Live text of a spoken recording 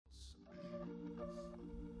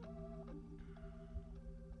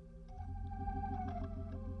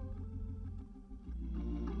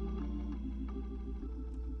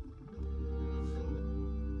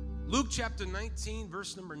Luke chapter 19,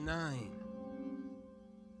 verse number 9.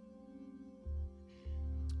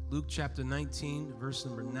 Luke chapter 19, verse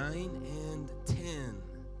number 9 and 10.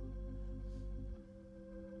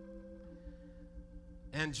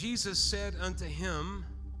 And Jesus said unto him,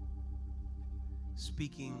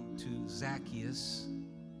 speaking to Zacchaeus,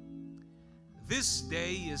 this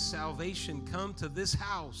day is salvation come to this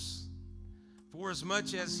house,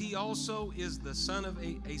 forasmuch as he also is the son of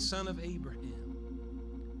a son of Abraham.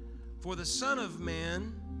 For the Son of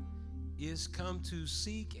Man is come to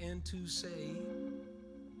seek and to save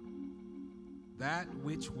that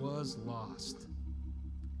which was lost.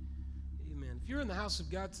 Amen. If you're in the house of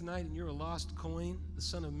God tonight and you're a lost coin, the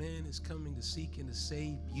Son of Man is coming to seek and to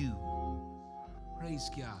save you. Praise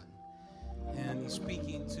God. And he's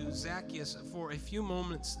speaking to Zacchaeus. For a few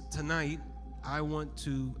moments tonight, I want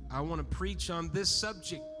to preach on this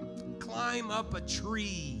subject. Climb up a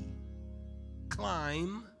tree.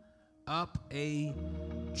 Climb up a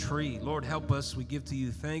tree. Lord, help us. We give to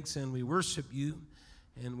you thanks and we worship you.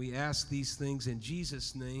 And we ask these things in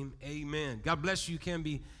Jesus' name. Amen. God bless you. You can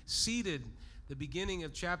be seated. The beginning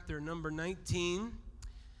of chapter number 19.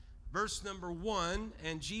 Verse number 1,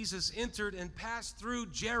 and Jesus entered and passed through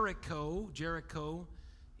Jericho. Jericho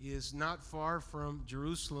is not far from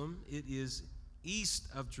Jerusalem. It is east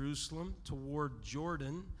of Jerusalem toward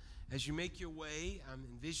Jordan. As you make your way, I'm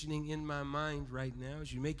envisioning in my mind right now,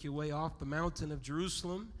 as you make your way off the mountain of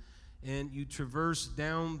Jerusalem and you traverse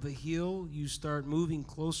down the hill, you start moving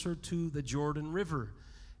closer to the Jordan River.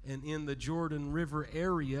 And in the Jordan River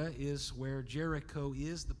area is where Jericho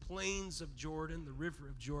is, the plains of Jordan, the river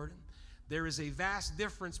of Jordan. There is a vast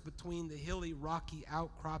difference between the hilly, rocky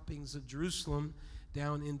outcroppings of Jerusalem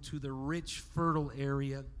down into the rich, fertile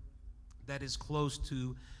area that is close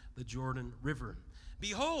to the Jordan River.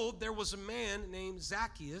 Behold, there was a man named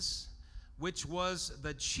Zacchaeus, which was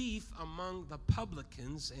the chief among the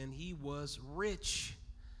publicans, and he was rich.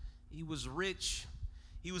 He was rich.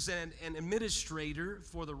 He was an administrator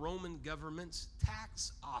for the Roman government's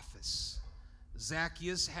tax office.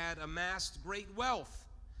 Zacchaeus had amassed great wealth,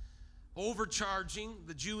 overcharging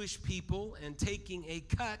the Jewish people and taking a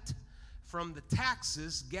cut from the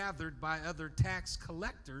taxes gathered by other tax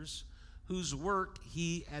collectors whose work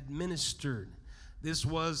he administered. This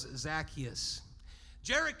was Zacchaeus.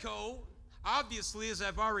 Jericho, obviously, as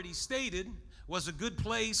I've already stated, was a good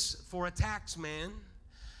place for a tax man.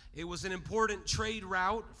 It was an important trade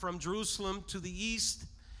route from Jerusalem to the east,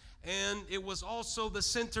 and it was also the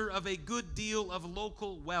center of a good deal of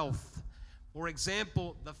local wealth. For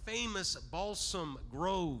example, the famous balsam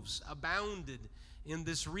groves abounded in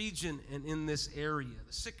this region and in this area,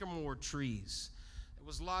 the sycamore trees. There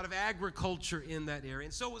was a lot of agriculture in that area,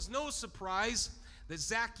 and so it was no surprise that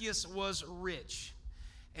Zacchaeus was rich.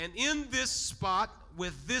 And in this spot,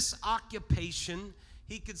 with this occupation,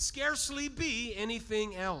 he could scarcely be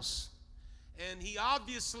anything else. And he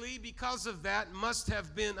obviously, because of that, must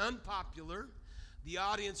have been unpopular. The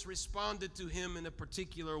audience responded to him in a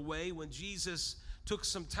particular way. When Jesus took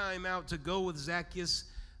some time out to go with Zacchaeus,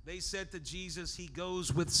 they said to Jesus, he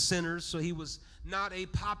goes with sinners. So he was not a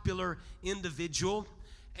popular individual.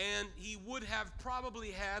 And he would have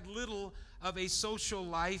probably had little of a social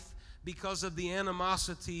life because of the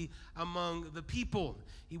animosity among the people.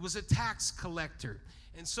 He was a tax collector.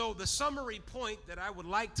 And so the summary point that I would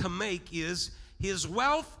like to make is his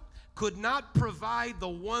wealth could not provide the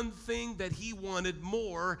one thing that he wanted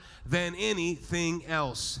more than anything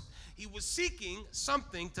else. He was seeking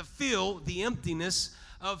something to fill the emptiness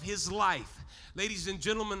of his life. Ladies and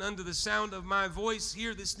gentlemen, under the sound of my voice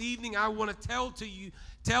here this evening, I want to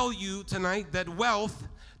tell you tonight that wealth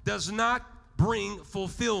does not bring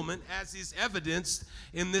fulfillment, as is evidenced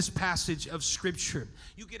in this passage of Scripture.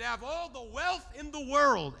 You could have all the wealth in the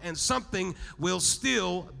world and something will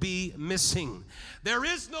still be missing. There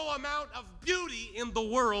is no amount of beauty in the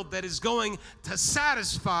world that is going to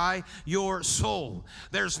satisfy your soul.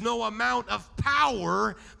 There's no amount of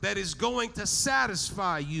power that is going to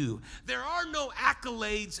satisfy you. There are no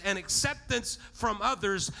accolades and acceptance from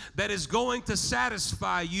others that is going to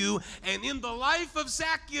satisfy you. And in the life of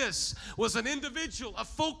Zacchaeus was an individual, a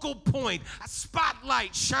focal point, a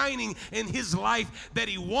spotlight shining in his life that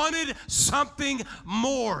he wanted something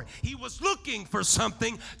more. He was looking for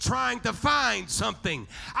something, trying to find something.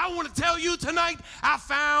 I want to tell you tonight, I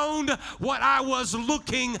found what I was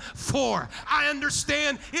looking for. I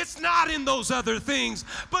understand it's not in those other things,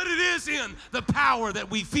 but it is in the power that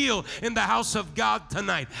we feel in the house of God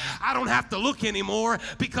tonight. I don't have to look anymore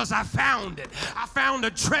because I found it. I found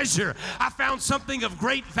a treasure. I found something of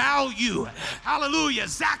great value. Hallelujah.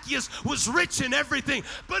 Zacchaeus was rich in everything,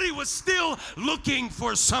 but he was still looking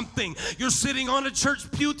for something. You're sitting on a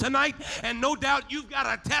church pew tonight, and no doubt you've got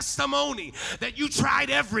a testimony that you tried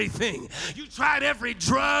everything. You tried every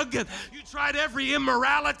drug. You tried every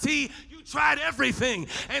immorality. You tried everything,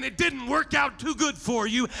 and it didn't work out too good for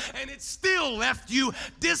you, and it still left you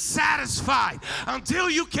dissatisfied until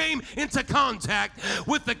you came into contact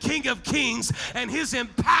with the King of Kings and his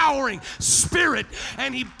empowering spirit,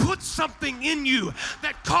 and he put something in you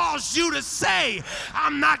that caused you to say,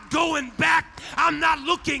 I'm not going back, I'm not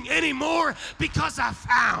looking anymore, because I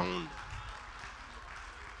found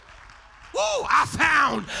I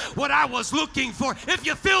found what I was looking for. If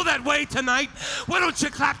you feel that way tonight, why don't you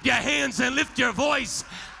clap your hands and lift your voice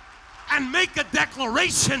and make a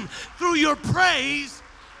declaration through your praise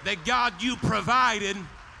that God, you provided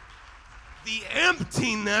the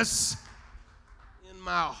emptiness in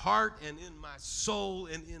my heart and in my soul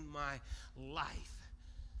and in my life.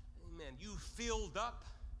 Amen. You filled up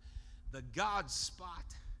the God spot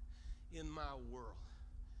in my world.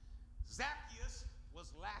 Zacchaeus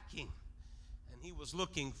was lacking, and he was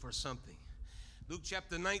looking for something. Luke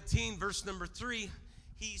chapter 19, verse number 3,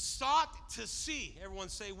 he sought to see. Everyone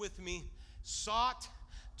say with me, sought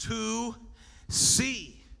to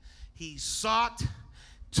see. He sought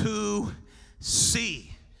to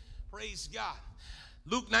see. Praise God.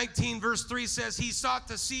 Luke 19, verse 3 says, he sought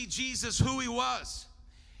to see Jesus, who he was,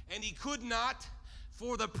 and he could not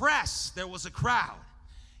for the press. There was a crowd.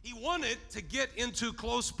 He wanted to get into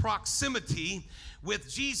close proximity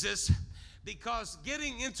with Jesus, because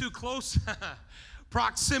getting into close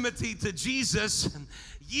proximity to Jesus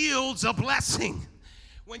yields a blessing.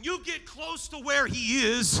 When you get close to where he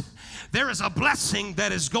is, there is a blessing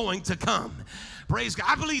that is going to come. Praise God.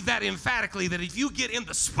 I believe that emphatically, that if you get in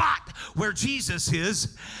the spot where Jesus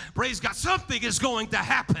is, praise God, something is going to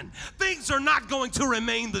happen. Things are not going to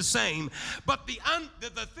remain the same. But the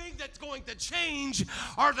thing that's going to change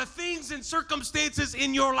are the things and circumstances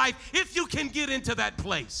in your life if you can get into that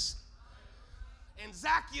place. And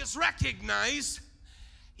Zacchaeus recognized,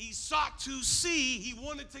 he sought to see, he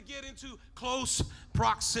wanted to get into close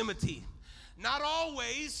proximity. Not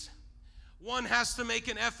always one has to make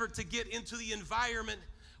an effort to get into the environment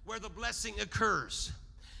where the blessing occurs.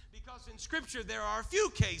 Because in Scripture there are a few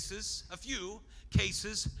cases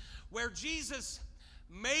where Jesus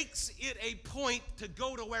makes it a point to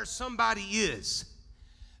go to where somebody is.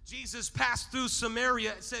 Jesus passed through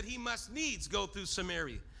Samaria and said he must needs go through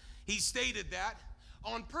Samaria. He stated that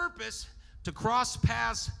on purpose to cross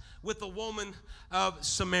paths with the woman of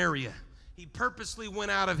Samaria. He purposely went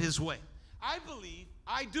out of his way.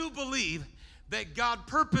 I do believe that God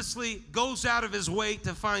purposely goes out of his way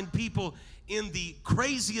to find people in the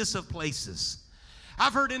craziest of places.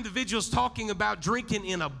 I've heard individuals talking about drinking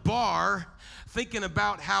in a bar, thinking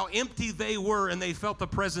about how empty they were and they felt the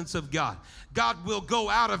presence of God. God will go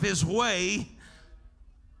out of his way.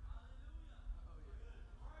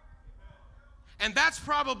 And that's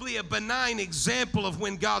probably a benign example of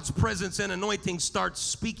when God's presence and anointing starts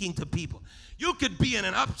speaking to people. You could be in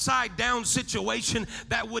an upside down situation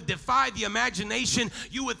that would defy the imagination.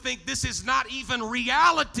 You would think this is not even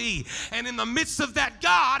reality. And in the midst of that,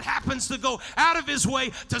 God happens to go out of his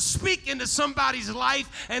way to speak into somebody's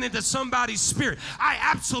life and into somebody's spirit. I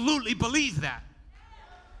absolutely believe that.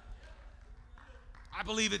 I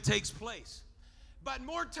believe it takes place. But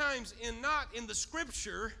more times not in the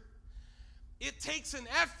Scripture, it takes an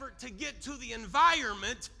effort to get to the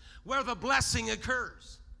environment where the blessing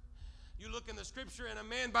occurs. You look in the Scripture, and a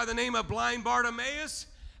man by the name of blind Bartimaeus,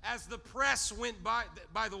 as the press went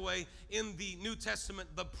by the way, in the New Testament,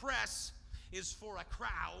 the press is for a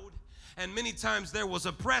crowd, and many times there was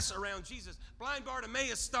a press around Jesus. Blind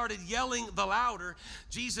Bartimaeus started yelling the louder,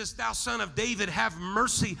 Jesus, thou son of David, have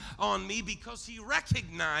mercy on me, because he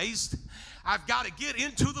recognized, I've got to get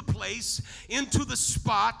into the place, into the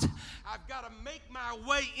spot. I've got to make my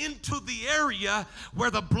way into the area where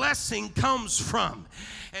the blessing comes from.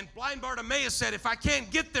 And blind Bartimaeus said, if I can't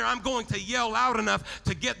get there, I'm going to yell loud enough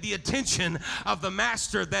to get the attention of the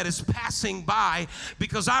master that is passing by,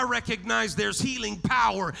 because I recognize there's healing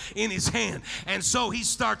power in his hand. And so he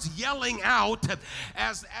starts yelling out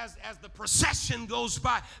as the procession goes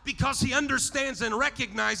by, because he understands and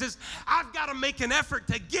recognizes, I've got to make an effort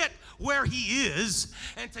to get where he is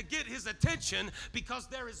and to get his attention, because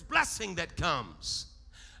there is blessing that comes.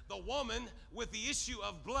 The woman with the issue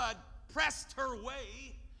of blood pressed her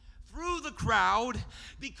way through the crowd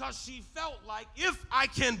because she felt like, if I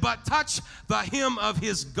can but touch the hem of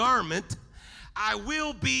his garment, I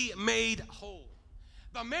will be made whole.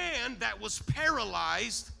 The man that was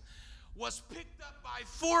paralyzed was picked up by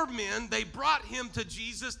 4 men. They brought him to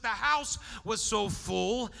Jesus. The house was so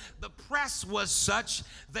full. The press was such.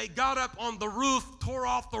 They got up on the roof, tore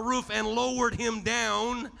off the roof, and lowered him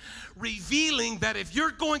down, revealing that if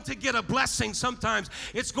you're going to get a blessing, sometimes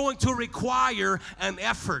it's going to require an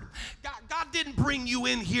effort. God didn't bring you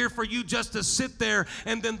in here for you just to sit there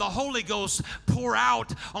and then the Holy Ghost pour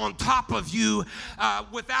out on top of you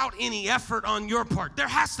without any effort on your part. There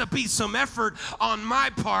has to be some effort on my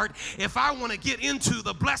part if I want to get into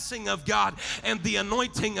the blessing of God and the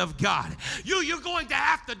anointing of God. You're going to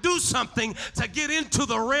have to do something to get into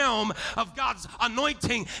the realm of God's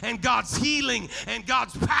anointing and God's healing and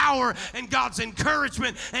God's power and God's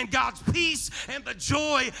encouragement and God's peace and the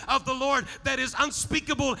joy of the Lord that is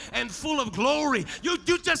unspeakable and full of glory. You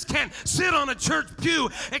just can't sit on a church pew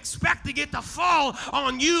expecting it to fall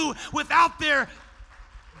on you without there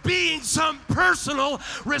being some personal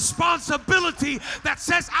responsibility that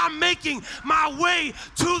says, I'm making my way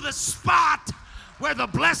to the spot where the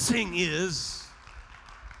blessing is.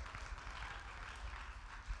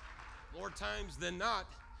 More times than not,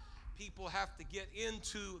 people have to get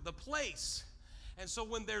into the place. And so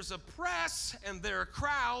when there's a press and there are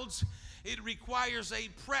crowds, it requires a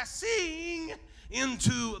pressing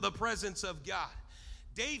into the presence of God.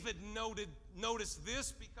 David noticed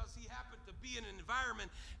this because he happened to be in an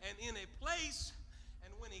environment and in a place,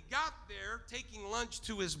 and when he got there taking lunch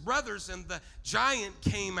to his brothers and the giant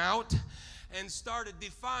came out and started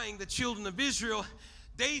defying the children of Israel,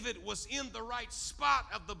 David was in the right spot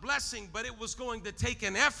of the blessing, but it was going to take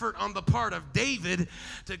an effort on the part of David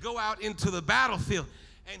to go out into the battlefield.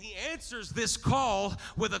 And he answers this call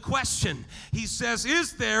with a question. He says,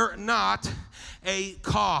 is there not a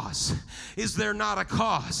cause? Is there not a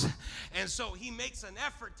cause? And so he makes an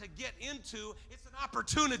effort to get into, it's an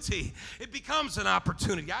opportunity. It becomes an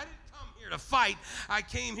opportunity. I didn't come here to fight. I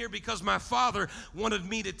came here because my father wanted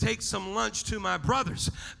me to take some lunch to my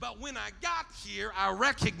brothers. But when I got here, I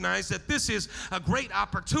recognized that this is a great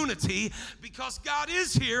opportunity because God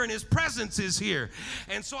is here and his presence is here.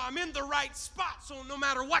 And so I'm in the right spot. So no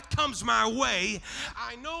matter what comes my way,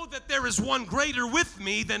 I know that there is one greater with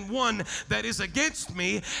me than one that is against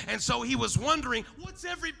me. And so he was wondering, what's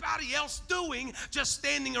everybody else doing, just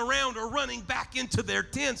standing around or running back into their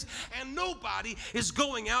tents? And nobody is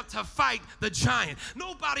going out to fight the giant.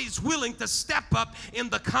 Nobody's willing to step up in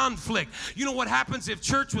the conflict. You know what happens if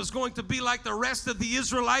church was going to be like the rest of the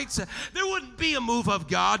Israelites? There wouldn't be a move of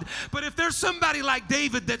God. But if there's somebody like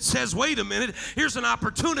David that says, wait a minute, here's an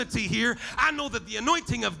opportunity here. I know that the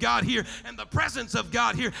anointing of God here and the presence of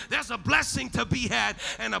God here, there's a blessing to be had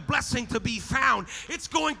and a blessing to be found. It's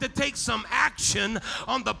going to take some action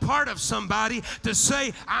on the part of somebody to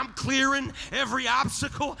say, I'm clearing every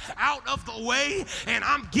obstacle out of the way and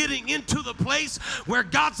I'm getting into the place where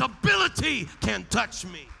God's ability can touch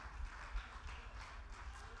me.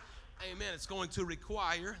 Amen. It's going to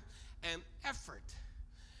require an effort.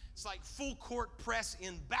 It's like full court press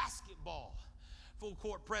in basketball. Full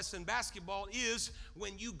court press in basketball is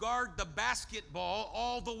when you guard the basketball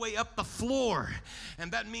all the way up the floor.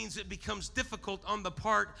 And that means it becomes difficult on the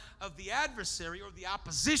part of the adversary or the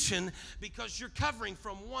opposition because you're covering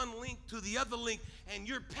from one link to the other link and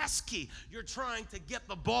you're pesky. You're trying to get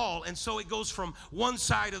the ball. And so it goes from one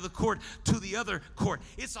side of the court to the other court.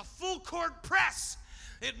 It's a full court press.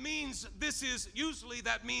 It means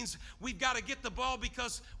that means we've got to get the ball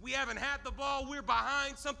because we haven't had the ball. We're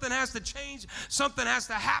behind. Something has to change. Something has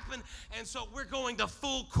to happen. And so we're going to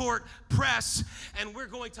full court press and we're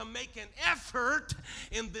going to make an effort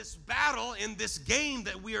in this battle, in this game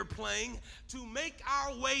that we are playing to make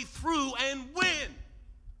our way through and win.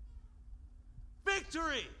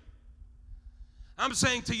 Victory. I'm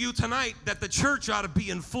saying to you tonight that the church ought to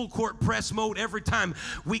be in full court press mode every time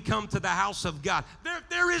we come to the house of God.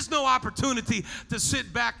 There is no opportunity to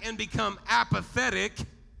sit back and become apathetic.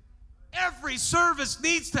 Every service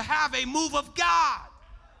needs to have a move of God.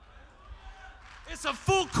 It's a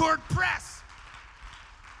full court press.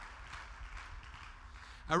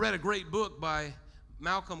 I read a great book by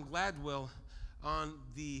Malcolm Gladwell on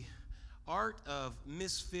the art of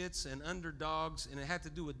misfits and underdogs, and it had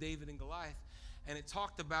to do with David and Goliath. And it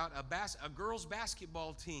talked about a girls'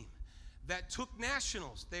 basketball team that took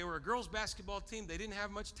nationals. They were a girls' basketball team. They didn't have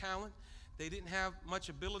much talent. They didn't have much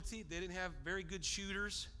ability. They didn't have very good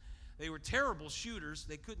shooters. They were terrible shooters.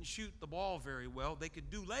 They couldn't shoot the ball very well. They could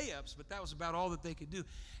do layups, but that was about all that they could do.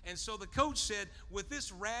 And so the coach said, with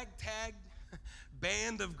this ragtag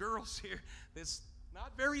band of girls here that's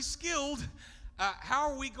not very skilled, how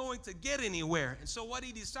are we going to get anywhere? And so what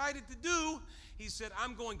he decided to do, he said,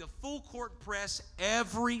 I'm going to full court press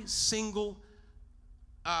every single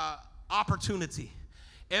opportunity.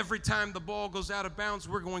 Every time the ball goes out of bounds,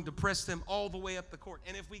 we're going to press them all the way up the court.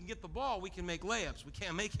 And if we can get the ball, we can make layups. We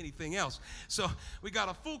can't make anything else. So we got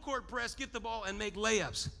a full court press, get the ball, and make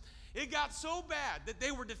layups. It got so bad that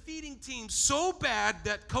they were defeating teams so bad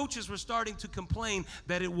that coaches were starting to complain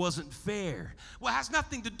that it wasn't fair. Well, it has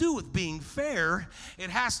nothing to do with being fair. It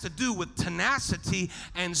has to do with tenacity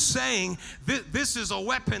and saying this is a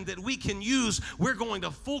weapon that we can use. We're going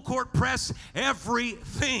to full court press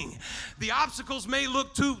everything. The obstacles may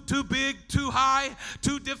look too big, too high,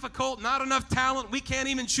 too difficult, not enough talent. We can't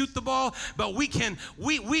even shoot the ball, but we can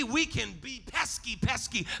be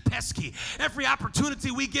pesky. Every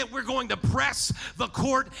opportunity we get, we're going to press the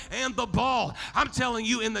court and the ball. I'm telling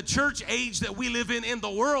you, in the church age that we live in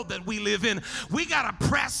the world that we live in, we got to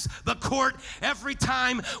press the court every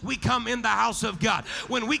time we come in the house of God.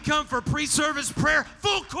 When we come for pre-service prayer,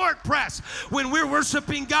 full court press. When we're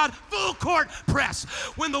worshiping God, full court press.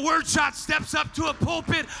 When the word shot steps up to a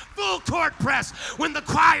pulpit, full court press. When the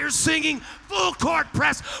choir's singing, full court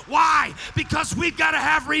press. Why? Because we've got to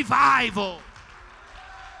have revival.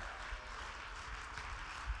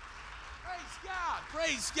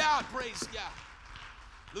 Praise God, praise God.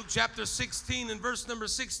 Luke chapter 16 and verse number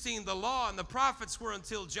 16, the law and the prophets were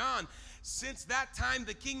until John. Since that time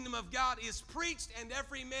the kingdom of God is preached, and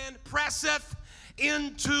every man presseth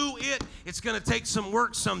into it. It's going to take some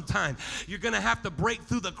work sometime. You're going to have to break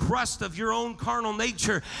through the crust of your own carnal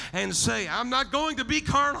nature and say, I'm not going to be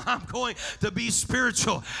carnal, I'm going to be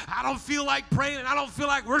spiritual. I don't feel like praying and I don't feel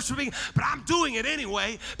like worshiping, but I'm doing it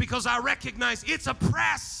anyway because I recognize it's a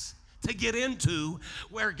press to get into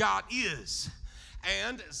where God is.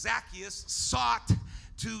 And Zacchaeus sought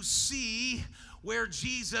to see where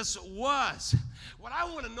Jesus was. What I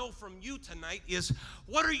want to know from you tonight is,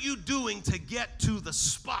 what are you doing to get to the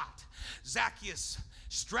spot? Zacchaeus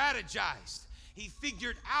strategized. He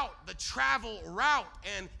figured out the travel route,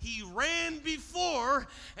 and he ran before,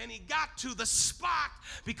 and he got to the spot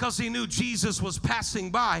because he knew Jesus was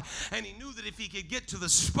passing by, and he knew that if he could get to the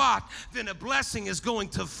spot, then a blessing is going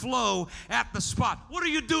to flow at the spot. What are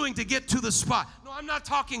you doing to get to the spot? No, I'm not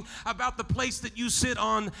talking about the place that you sit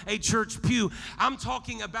on a church pew. I'm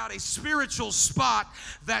talking about a spiritual spot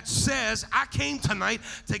that says, I came tonight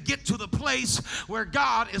to get to the place where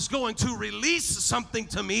God is going to release something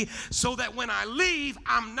to me so that when I leave,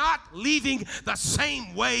 I'm not leaving the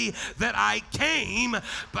same way that I came,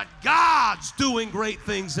 but God's doing great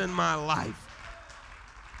things in my life.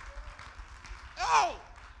 Oh!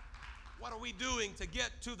 What are we doing to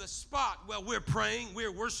get to the spot? Well, we're praying,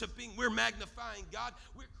 we're worshiping, we're magnifying God,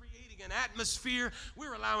 we're creating an atmosphere,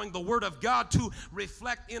 we're allowing the Word of God to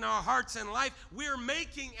reflect in our hearts and life. We're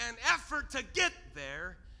making an effort to get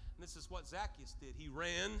there. And this is what Zacchaeus did. He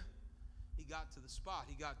ran, he got to the spot,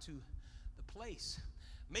 he got to the place.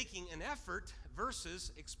 Making an effort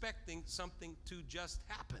versus expecting something to just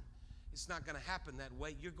happen. It's not going to happen that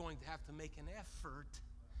way. You're going to have to make an effort.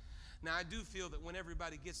 Now, I do feel that when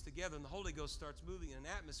everybody gets together and the Holy Ghost starts moving and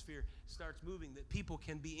an atmosphere starts moving, that people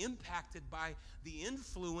can be impacted by the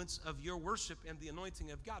influence of your worship and the anointing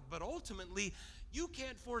of God. But ultimately, you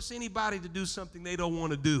can't force anybody to do something they don't want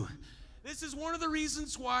to do. This is one of the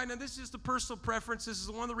reasons why, now this is the personal preference, this is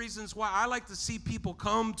one of the reasons why I like to see people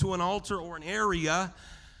come to an altar or an area.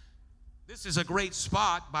 This is a great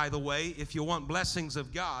spot, by the way, if you want blessings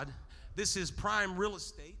of God. This is prime real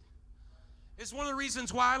estate. It's one of the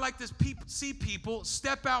reasons why I like to see people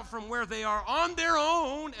step out from where they are on their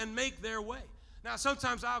own and make their way. Now,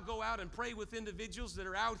 sometimes I'll go out and pray with individuals that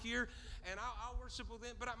are out here, and I'll worship with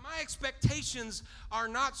them. But my expectations are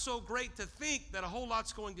not so great to think that a whole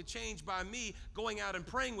lot's going to change by me going out and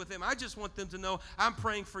praying with them. I just want them to know I'm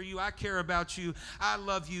praying for you. I care about you. I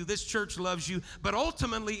love you. This church loves you. But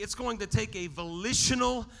ultimately, it's going to take a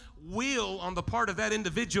volitional will on the part of that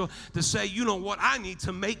individual to say, you know what, I need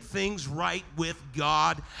to make things right with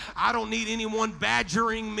God. I don't need anyone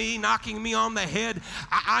badgering me, knocking me on the head.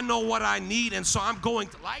 I know what I need, and so I'm going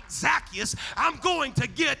to, like Zacchaeus, I'm going to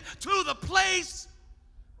get to the place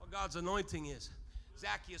where God's anointing is.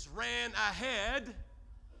 Zacchaeus ran ahead,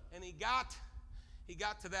 and he got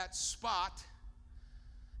to that spot,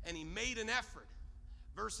 and he made an effort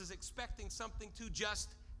versus expecting something to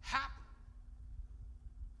just happen.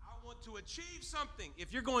 To achieve something.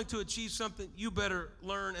 If you're going to achieve something, you better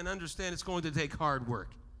learn and understand it's going to take hard work.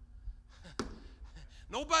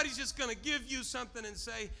 Nobody's just going to give you something and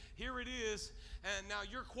say, here it is, and now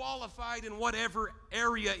you're qualified in whatever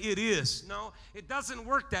area it is. No, it doesn't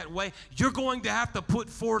work that way. You're going to have to put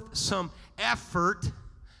forth some effort.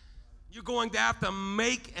 You're going to have to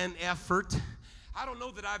make an effort. I don't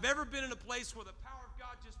know that I've ever been in a place where the power of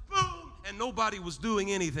God just boom, and nobody was doing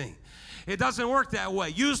anything. It doesn't work that way.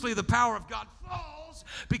 Usually the power of God falls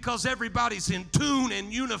because everybody's in tune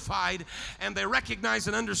and unified, and they recognize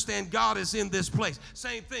and understand God is in this place.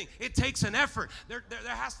 Same thing. It takes an effort. There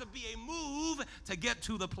has to be a move to get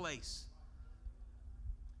to the place.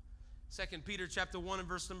 2 Peter chapter 1 and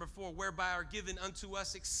verse number 4, whereby are given unto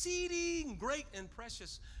us exceeding great and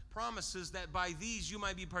precious promises, that by these you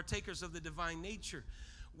might be partakers of the divine nature.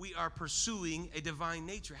 We are pursuing a divine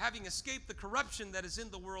nature, having escaped the corruption that is in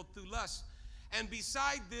the world through lust. And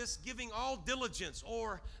beside this, giving all diligence,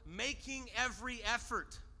 or making every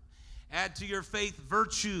effort. Add to your faith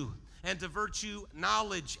virtue, and to virtue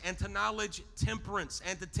knowledge, and to knowledge temperance,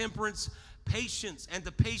 and to temperance patience, and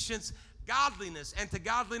to patience godliness, and to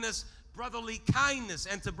godliness brotherly kindness,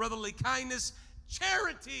 and to brotherly kindness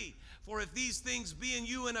charity. For if these things be in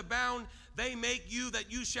you and abound, they make you that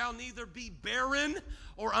you shall neither be barren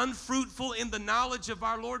or unfruitful in the knowledge of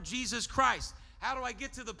our Lord Jesus Christ. How do I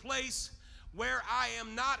get to the place where I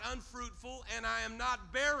am not unfruitful and I am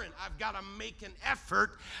not barren? I've got to make an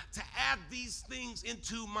effort to add these things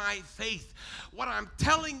into my faith. What I'm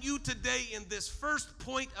telling you today in this first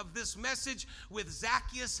point of this message with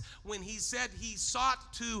Zacchaeus, when he said he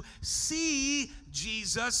sought to see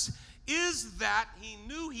Jesus, is that he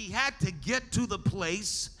knew he had to get to the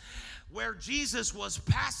place where Jesus was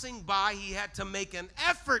passing by. He had to make an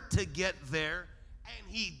effort to get there, and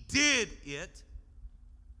he did it.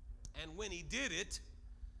 And when he did it,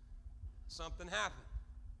 something happened.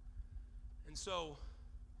 And so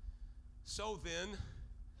then,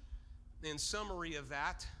 in summary of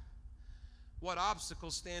that, what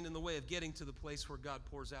obstacles stand in the way of getting to the place where God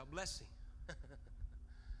pours out blessing?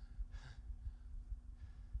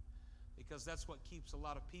 Because that's what keeps a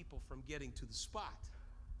lot of people from getting to the spot.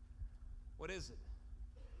 What is it?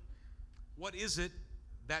 What is it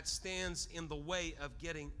that stands in the way of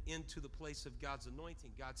getting into the place of God's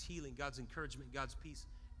anointing, God's healing, God's encouragement, God's peace,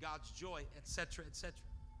 God's joy, etc., etc.?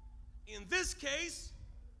 In this case,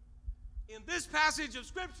 in this passage of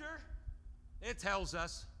Scripture, it tells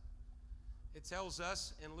us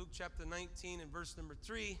in Luke chapter 19 and verse number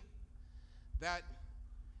 3 that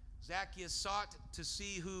Zacchaeus sought to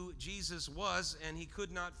see who Jesus was, and he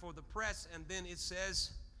could not for the press. And then it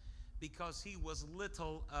says, because he was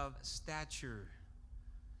little of stature,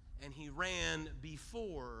 and he ran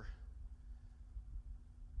before.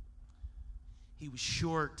 He was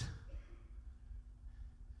short.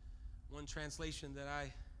 One translation that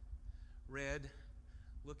I read,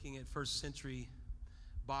 looking at first century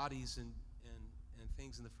bodies and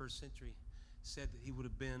things in the first century, said that he would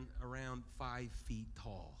have been around 5 feet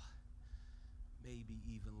tall, maybe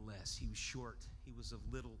even less. He was short. He was of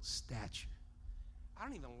little stature. I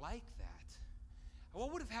don't even like that.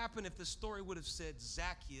 What would have happened if the story would have said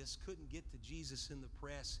Zacchaeus couldn't get to Jesus in the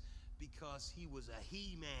press because he was a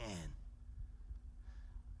he-man?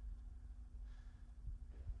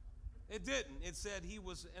 It didn't. It said he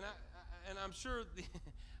was, and I'm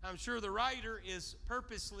sure the writer is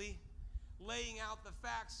purposely laying out the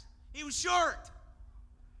facts. He was short.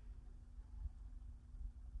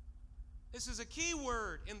 This is a key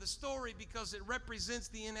word in the story because it represents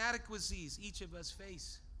the inadequacies each of us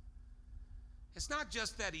face. It's not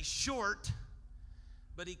just that he's short,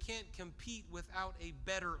 but he can't compete without a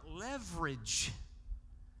better leverage.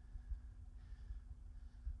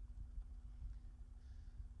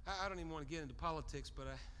 I don't even want to get into politics, but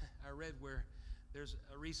I read where there's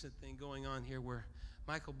a recent thing going on here where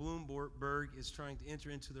Michael Bloomberg is trying to enter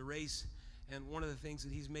into the race, and one of the things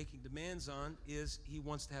that he's making demands on is he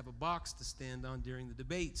wants to have a box to stand on during the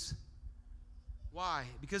debates. Why?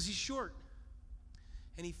 Because he's short.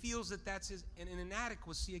 And he feels that that's an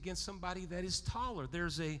inadequacy against somebody that is taller.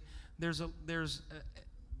 There's a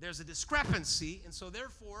discrepancy, and so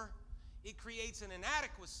therefore it creates an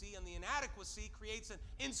inadequacy, and the inadequacy creates an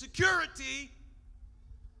insecurity.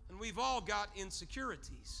 And we've all got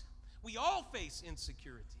insecurities. We all face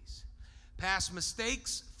insecurities. Past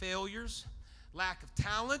mistakes, failures, lack of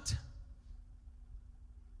talent.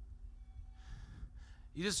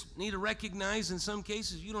 You just need to recognize in some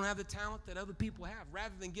cases you don't have the talent that other people have.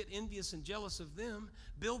 Rather than get envious and jealous of them,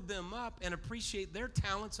 build them up and appreciate their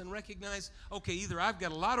talents and recognize, okay, either I've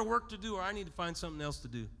got a lot of work to do or I need to find something else to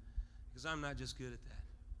do because I'm not just good at that.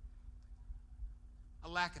 A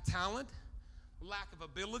lack of talent, a lack of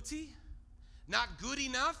ability, not good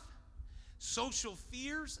enough, social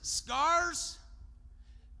fears, scars,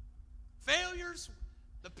 failures,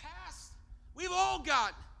 the past. We've all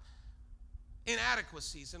got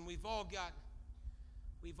inadequacies, and we've all got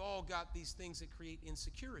these things that create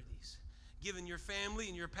insecurities. given your family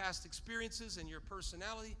and your past experiences and your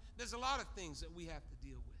personality, there's a lot of things that we have to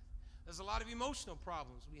deal with. There's a lot of emotional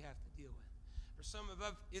problems we have to deal with. For some of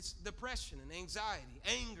us, it's depression and anxiety,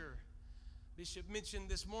 anger. Bishop mentioned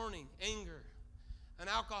this morning, anger. An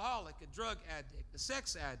alcoholic, a drug addict, a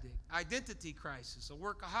sex addict, identity crisis, a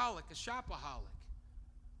workaholic, a shopaholic,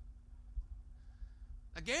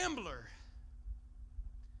 a gambler,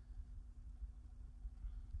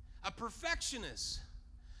 a perfectionist,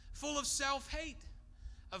 full of self-hate,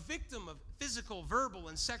 a victim of physical, verbal,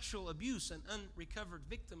 and sexual abuse, an unrecovered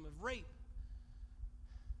victim of rape,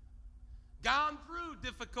 gone through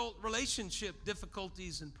difficult relationship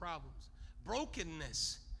difficulties and problems,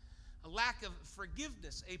 brokenness, a lack of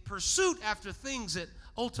forgiveness, a pursuit after things that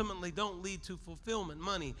ultimately don't lead to fulfillment,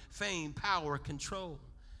 money, fame, power, control,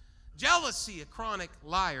 jealousy, a chronic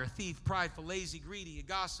liar, thief, prideful, lazy, greedy, a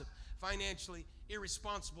gossip, financially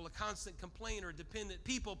irresponsible, a constant complainer, a dependent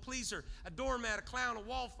people pleaser, a doormat, a clown, a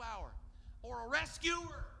wallflower, or a rescuer.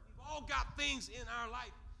 We've all got things in our life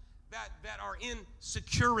that are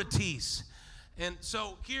insecurities. And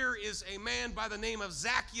so here is a man by the name of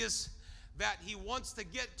Zacchaeus that he wants to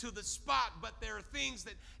get to the spot, but there are things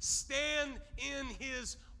that stand in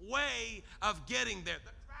his way of getting there.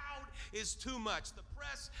 The crowd is too much. The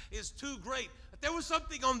press is too great. But there was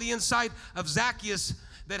something on the inside of Zacchaeus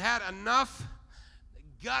that had enough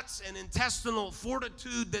guts and intestinal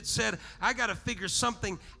fortitude that said, I got to figure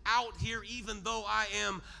something out here, even though I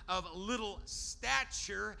am of little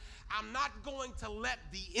stature. I'm not going to let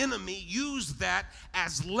the enemy use that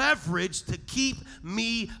as leverage to keep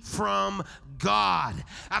me from God.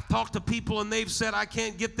 I've talked to people and they've said, I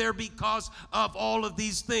can't get there because of all of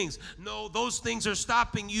these things. No, those things are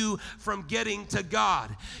stopping you from getting to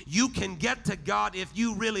God. You can get to God if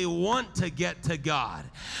you really want to get to God.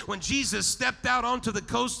 When Jesus stepped out onto the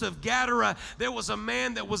coast of Gadara, there was a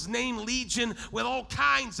man that was named Legion with all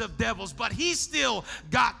kinds of devils, but he still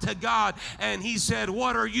got to God, and he said,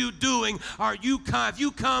 what are you doing? Have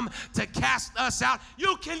you come to cast us out?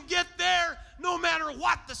 You can get there no matter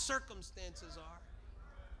what the circumstances are.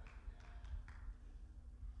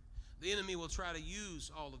 The enemy will try to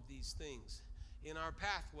use all of these things in our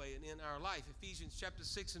pathway and in our life. Ephesians chapter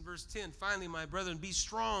 6 and verse 10, finally, my brethren, be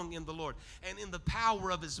strong in the Lord and in the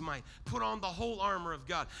power of his might. Put on the whole armor of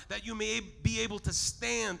God, that you may be able to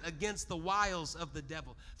stand against the wiles of the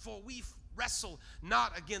devil. For we wrestle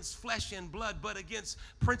not against flesh and blood, but against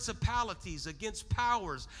principalities, against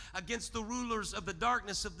powers, against the rulers of the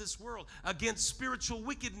darkness of this world, against spiritual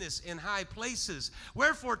wickedness in high places.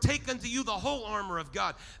 Wherefore take unto you the whole armor of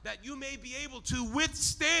God, that you may be able to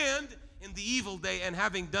withstand in the evil day, and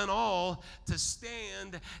having done all to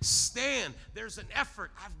stand. There's an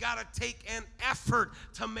effort. I've got to take an effort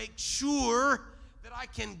to make sure that I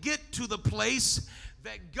can get to the place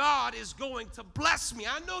that God is going to bless me.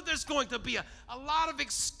 I know there's going to be a lot of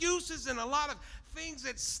excuses and a lot of things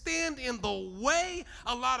that stand in the way,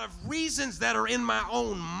 a lot of reasons that are in my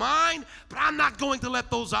own mind, but I'm not going to let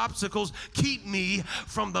those obstacles keep me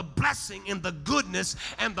from the blessing and the goodness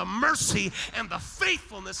and the mercy and the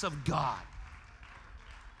faithfulness of God.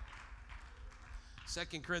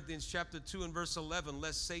 2 Corinthians chapter 2 and verse 11,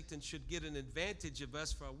 lest Satan should get an advantage of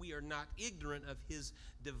us, for we are not ignorant of his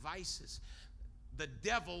devices. The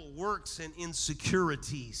devil works in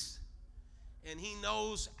insecurities, and he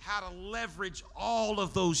knows how to leverage all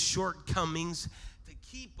of those shortcomings to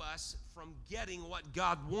keep us from getting what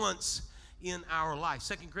God wants in our life.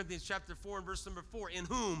 2 Corinthians chapter 4 and verse number 4, in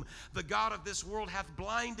whom the God of this world hath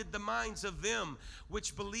blinded the minds of them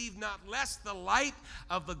which believe not, lest the light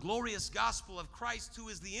of the glorious gospel of Christ, who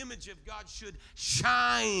is the image of God, should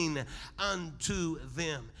shine unto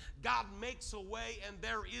them. God makes a way, and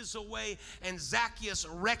there is a way, and Zacchaeus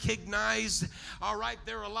recognized, all right,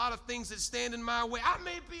 there are a lot of things that stand in my way. I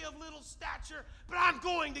may be of little stature, but I'm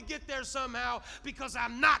going to get there somehow, because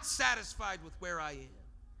I'm not satisfied with where I am.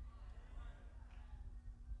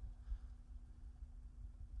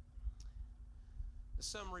 The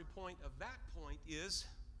summary point of that point is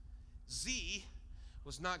Z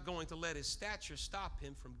was not going to let his stature stop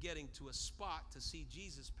him from getting to a spot to see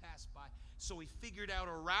Jesus pass by. So he figured out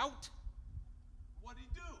a route. What did he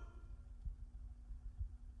do?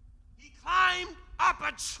 He climbed up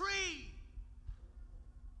a tree.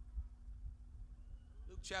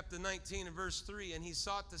 Luke chapter 19 and verse 3, and he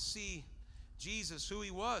sought to see Jesus, who he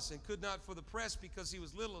was, and could not for the press, because he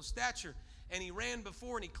was little of stature. And he ran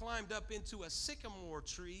before, and he climbed up into a sycamore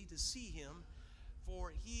tree to see him,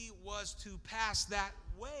 for he was to pass that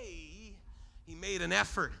way. He made an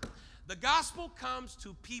effort. The gospel comes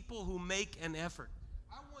to people who make an effort.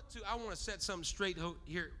 I want to set something straight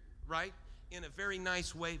here, right? in a very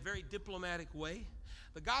nice way, very diplomatic way.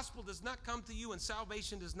 The gospel does not come to you and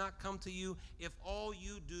salvation does not come to you if all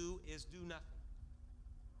you do is do nothing.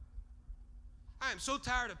 I am so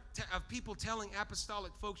tired of people telling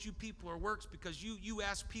apostolic folks, you people are works because you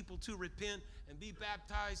ask people to repent and be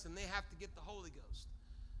baptized and they have to get the Holy Ghost.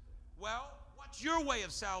 Well, what's your way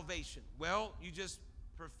of salvation? Well, you just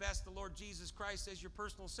profess the Lord Jesus Christ as your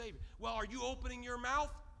personal Savior. Well, are you opening your mouth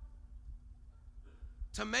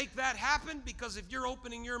to make that happen? Because if you're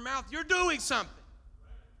opening your mouth, you're doing something.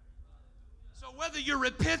 So whether you're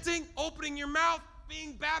repenting, opening your mouth,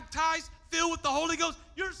 being baptized, filled with the Holy Ghost,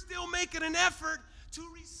 you're still making an effort to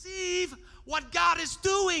receive what God is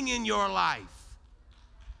doing in your life.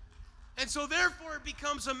 And so therefore it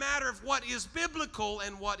becomes a matter of what is biblical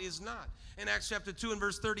and what is not. In Acts chapter 2 and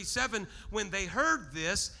verse 37, when they heard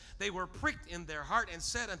this, they were pricked in their heart and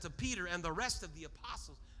said unto Peter and the rest of the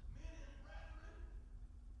apostles, Men and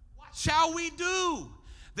brethren, what shall we do?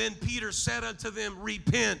 Then Peter said unto them,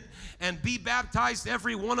 Repent and be baptized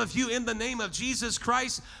every one of you in the name of Jesus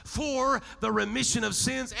Christ for the remission of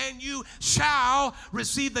sins, and you shall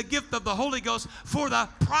receive the gift of the Holy Ghost, for the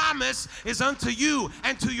promise is unto you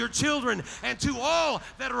and to your children and to all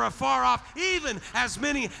that are afar off, even as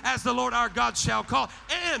many as the Lord our God shall call.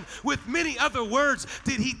 And with many other words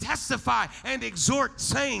did he testify and exhort,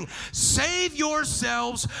 saying, Save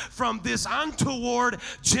yourselves from this untoward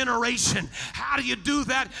generation. How do you do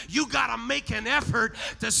that? You got to make an effort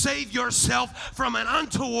to save yourself from an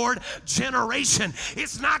untoward generation.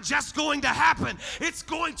 It's not just going to happen. It's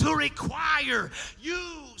going to require you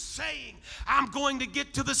saying, I'm going to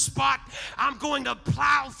get to the spot. I'm going to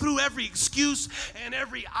plow through every excuse and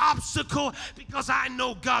every obstacle because I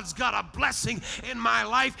know God's got a blessing in my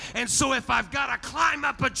life. And so if I've got to climb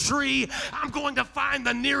up a tree, I'm going to find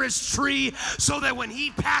the nearest tree so that when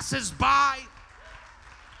he passes by,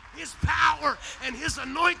 his power and his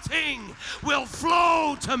anointing will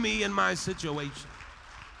flow to me in my situation.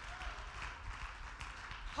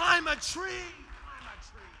 Climb a tree. Climb a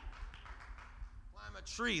tree. Climb a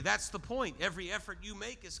tree. That's the point. Every effort you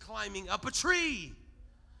make is climbing up a tree.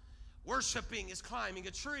 Worshiping is climbing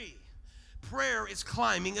a tree. Prayer is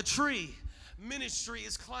climbing a tree. Ministry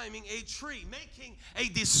is climbing a tree. Making a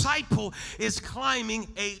disciple is climbing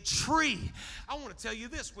a tree. I want to tell you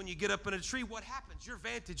this. When you get up in a tree, what happens? Your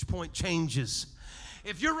vantage point changes.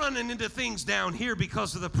 If you're running into things down here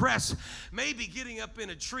because of the press, maybe getting up in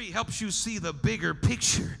a tree helps you see the bigger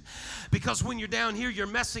picture. Because when you're down here, you're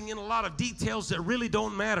messing in a lot of details that really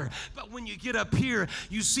don't matter. But when you get up here,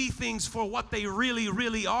 you see things for what they really,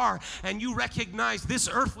 really are. And you recognize this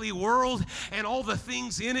earthly world and all the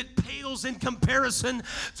things in it pales in comparison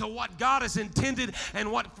to what God has intended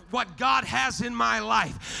and what God has in my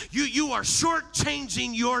life. You are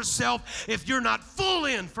shortchanging yourself if you're not full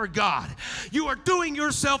in for God. You are doing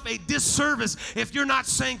yourself a disservice if you're not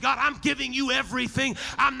saying, God, I'm giving you everything.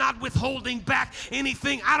 I'm not withholding back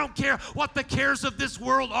anything. I don't care what the cares of this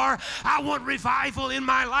world are. I want revival in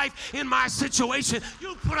my life, in my situation.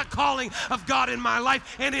 You put a calling of God in my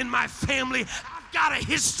life and in my family. I've got a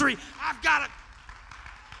history. I've got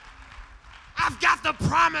the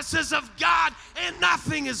promises of God, and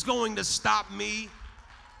nothing is going to stop me.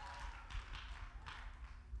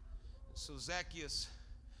 So Zacchaeus,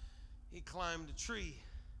 he climbed a tree.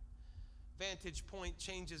 Vantage point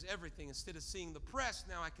changes everything. Instead of seeing the press,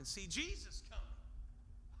 now I can see Jesus coming.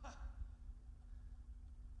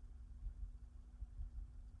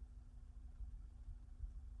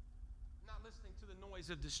 Not listening to the noise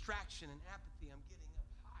of distraction and apathy. I'm getting up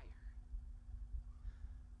higher.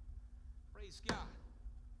 Praise God.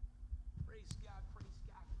 Praise God, praise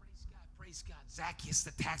God, praise God, praise God. Zacchaeus,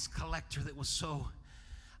 the tax collector that was so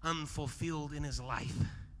unfulfilled in his life,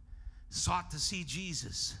 sought to see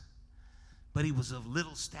Jesus, but he was of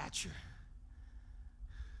little stature.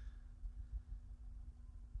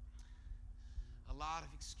 A lot of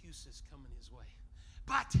excuses coming his way.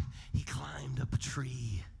 But he climbed up a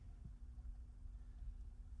tree.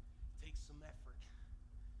 It takes some effort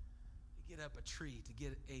to get up a tree, to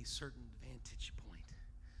get a certain vantage point.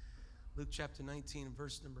 Luke chapter 19 and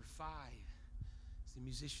verse number 5, as the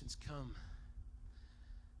musicians come.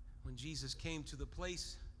 When Jesus came to the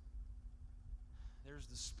place, there's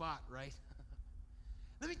the spot, right?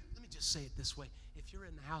 Let me just say it this way. If you're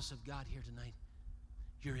in the house of God here tonight,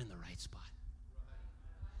 you're in the right spot.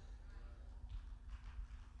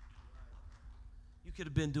 You could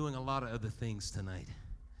have been doing a lot of other things tonight.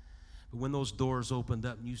 But when those doors opened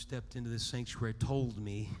up and you stepped into this sanctuary, told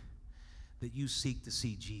me that you seek to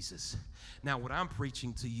see Jesus. Now, what I'm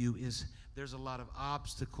preaching to you is there's a lot of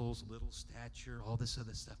obstacles, little stature, all this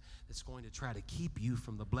other stuff that's going to try to keep you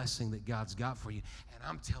from the blessing that God's got for you. And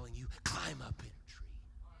I'm telling you, climb up in a tree.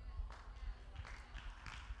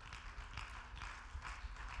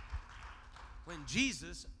 When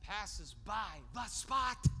Jesus passes by the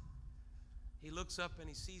spot, he looks up and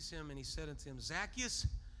he sees him, and he said unto him, Zacchaeus,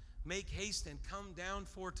 make haste and come down,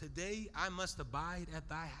 for today I must abide at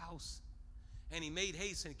thy house. And he made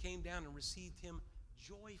haste and came down and received him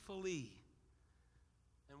joyfully.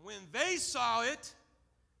 And when they saw it,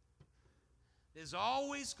 there's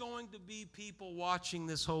always going to be people watching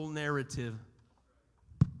this whole narrative.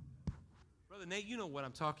 Brother Nate, you know what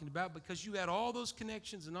I'm talking about, because you had all those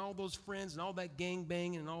connections and all those friends and all that gang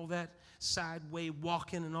banging and all that sideway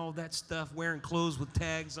walking and all that stuff, wearing clothes with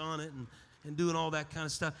tags on it and doing all that kind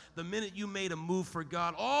of stuff. The minute you made a move for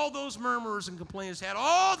God, all those murmurers and complainers had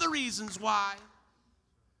all the reasons why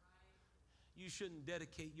you shouldn't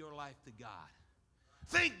dedicate your life to God.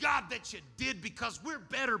 Thank God that you did, because we're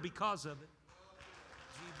better because of it.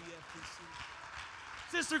 GBFPC.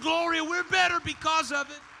 Sister Gloria, we're better because of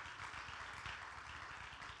it.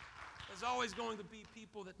 There's always going to be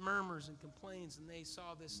people that murmurs and complains, and they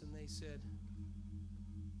saw this and they said,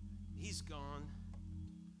 he's gone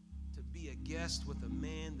to be a guest with a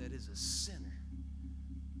man that is a sinner.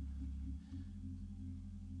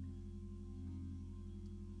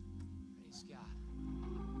 Praise God.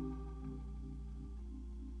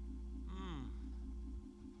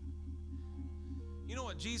 You know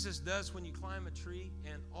what Jesus does when you climb a tree,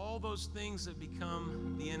 and all those things that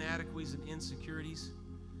become the inadequacies and insecurities,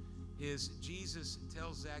 is Jesus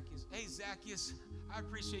tells Zacchaeus, hey, Zacchaeus, I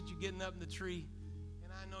appreciate you getting up in the tree,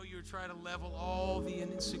 and I know you're trying to level all the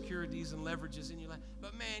insecurities and leverages in your life,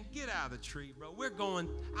 but man, get out of the tree, bro.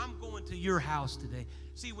 I'm going to your house today.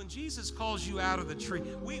 See, when Jesus calls you out of the tree,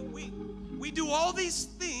 we do all these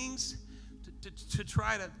things to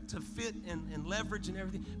try to fit and leverage and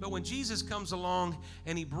everything. But when Jesus comes along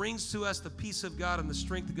and he brings to us the peace of God and the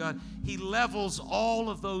strength of God, he levels all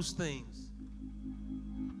of those things.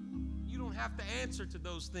 You don't have to answer to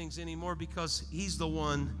those things anymore, because he's the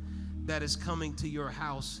one that is coming to your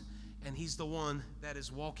house, and he's the one that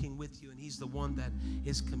is walking with you, and he's the one that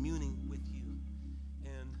is communing with you.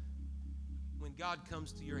 And when God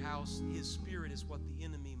comes to your house, his spirit is what the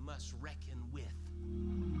enemy must reckon with.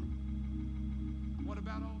 What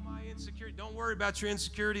about all my insecurities? Don't worry about your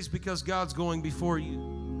insecurities, because God's going before you.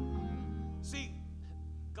 See,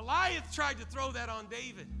 Goliath tried to throw that on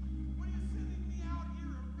David. What are you sending me out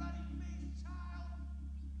here, a ruddy-faced child?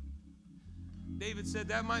 David said,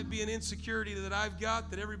 that might be an insecurity that I've got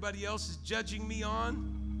that everybody else is judging me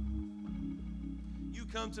on. You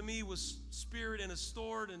come to me with spirit and a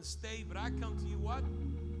sword and stay, but I come to you what?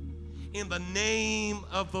 In the name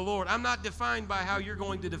of the Lord. I'm not defined by how you're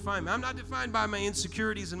going to define me. I'm not defined by my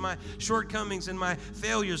insecurities and my shortcomings and my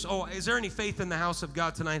failures. Oh, is there any faith in the house of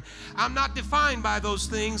God tonight? I'm not defined by those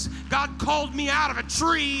things. God called me out of a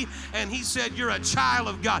tree, and he said, you're a child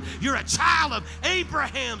of God. You're a child of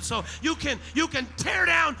Abraham. So you can tear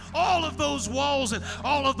down all of those walls and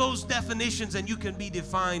all of those definitions, and you can be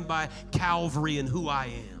defined by Calvary and who I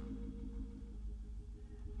am.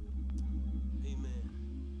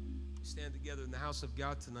 Together in the house of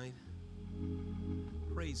God tonight.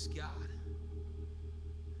 Praise God.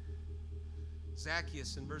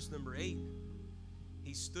 Zacchaeus, in verse number 8,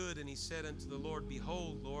 he stood and he said unto the Lord,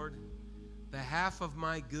 behold, Lord, the half of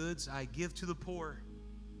my goods I give to the poor,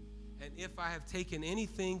 and if I have taken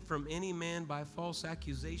anything from any man by false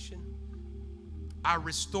accusation, I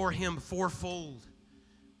restore him fourfold.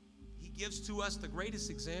 He gives to us the greatest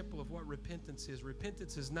example of what repentance is.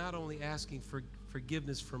 Repentance is not only asking for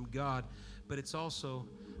forgiveness from God, but it's also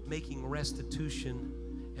making restitution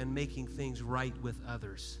and making things right with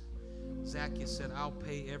others. Zacchaeus said, I'll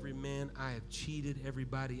pay every man. I have cheated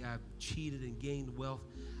everybody. I've cheated and gained wealth.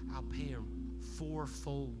 I'll pay him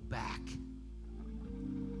fourfold back.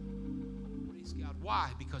 Praise God.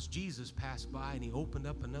 Why? Because Jesus passed by and he opened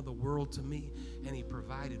up another world to me, and he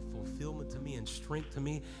provided fulfillment to me and strength to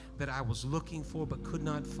me that I was looking for but could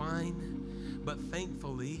not find. But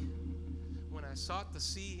thankfully, when I sought to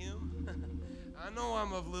see him, I know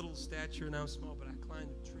I'm of little stature and I'm small, but I climbed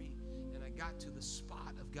a tree and I got to the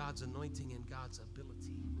spot of God's anointing and God's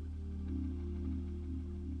ability.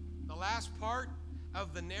 The last part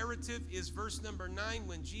of the narrative is verse number 9,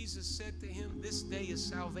 when Jesus said to him, this day is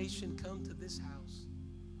salvation come to this house,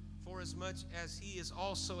 for as much as he is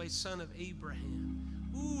also a son of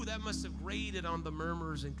Abraham. Ooh, that must have grated on the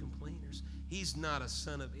murmurers and complainers. He's not a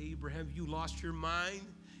son of Abraham. You lost your mind?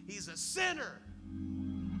 He's a sinner.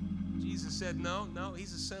 Jesus said, no,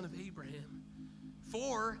 he's a son of Abraham.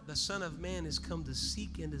 For the Son of Man has come to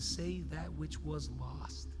seek and to save that which was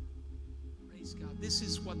lost. Praise God. This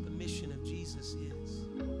is what the mission of Jesus is.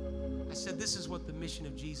 I said this is what the mission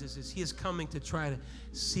of Jesus is. He is coming to try to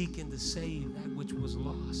seek and to save that which was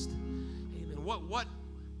lost. Amen.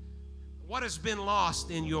 What has been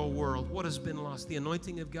lost in your world? What has been lost? The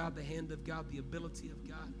anointing of God, the hand of God, the ability of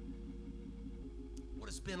God. What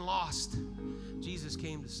has been lost? Jesus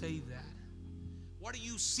came to save that. What are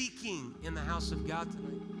you seeking in the house of God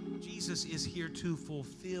tonight? Jesus is here to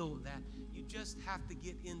fulfill that. You just have to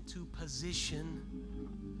get into position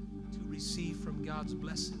to receive from God's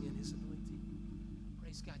blessing and His anointing.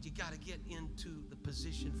 Praise God. You got to get into the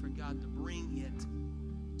position for God to bring it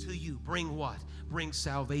to you. Bring what? Bring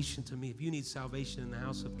salvation to me. If you need salvation in the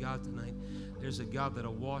house of God tonight, there's a God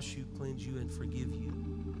that'll wash you, cleanse you, and forgive you.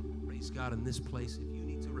 Praise God in this place. If you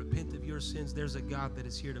need to repent of your sins, there's a God that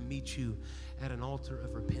is here to meet you at an altar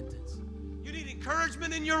of repentance. You need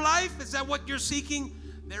encouragement in your life? Is that what you're seeking?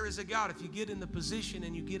 There is a God. If you get in the position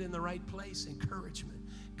and you get in the right place, encouragement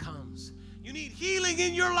comes. You need healing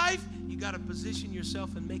in your life? You got to position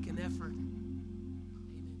yourself and make an effort.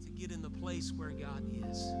 Amen. To get in the place where God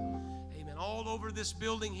is. Amen. All over this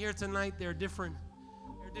building here tonight, there are different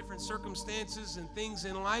circumstances and things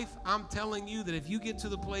in life. I'm telling you that if you get to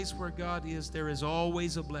the place where God is, there is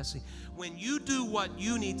always a blessing. When you do what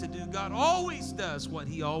you need to do, God always does what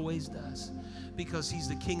He always does, because He's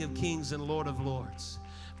the King of Kings and Lord of Lords.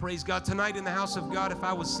 Praise God. Tonight in the house of God, if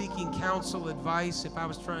I was seeking counsel, advice, if I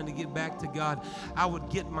was trying to get back to God, I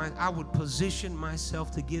would position myself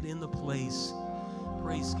to get in the place.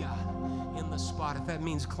 Praise God. In the spot. If that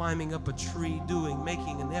means climbing up a tree,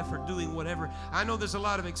 making an effort, doing whatever. I know there's a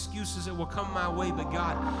lot of excuses that will come my way, but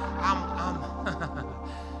God,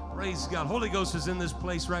 praise God. Holy Ghost is in this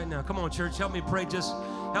place right now. Come on, church, help me pray. Just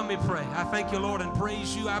help me pray. I thank you, Lord, and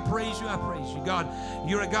praise you. I praise you. I praise you. God,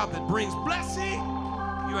 you're a God that brings blessing.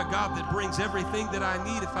 You're a God that brings everything that I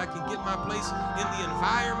need if I can get my place in the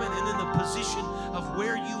environment and in the position of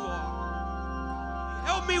where you are.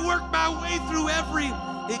 Help me work my way through every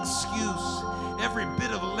excuse, every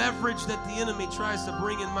bit of leverage that the enemy tries to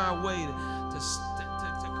bring in my way to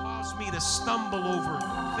cause me to stumble over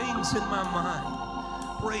things in my mind.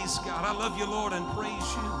 Praise God. I love you, Lord, and praise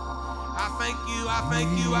you. I thank you. I thank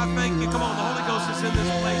you. I thank you. Come on, the Holy Ghost is in this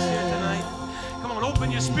place here tonight. Come on, open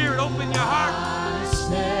your spirit, open your heart.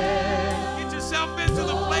 Get yourself into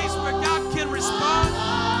the place where God can respond.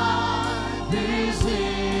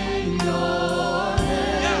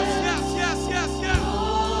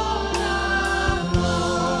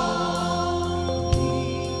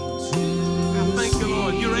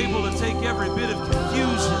 You're able to take every bit of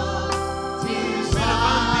confusion, bit of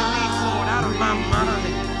unbelief, Lord, out of my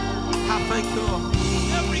mind. I thank you, Lord.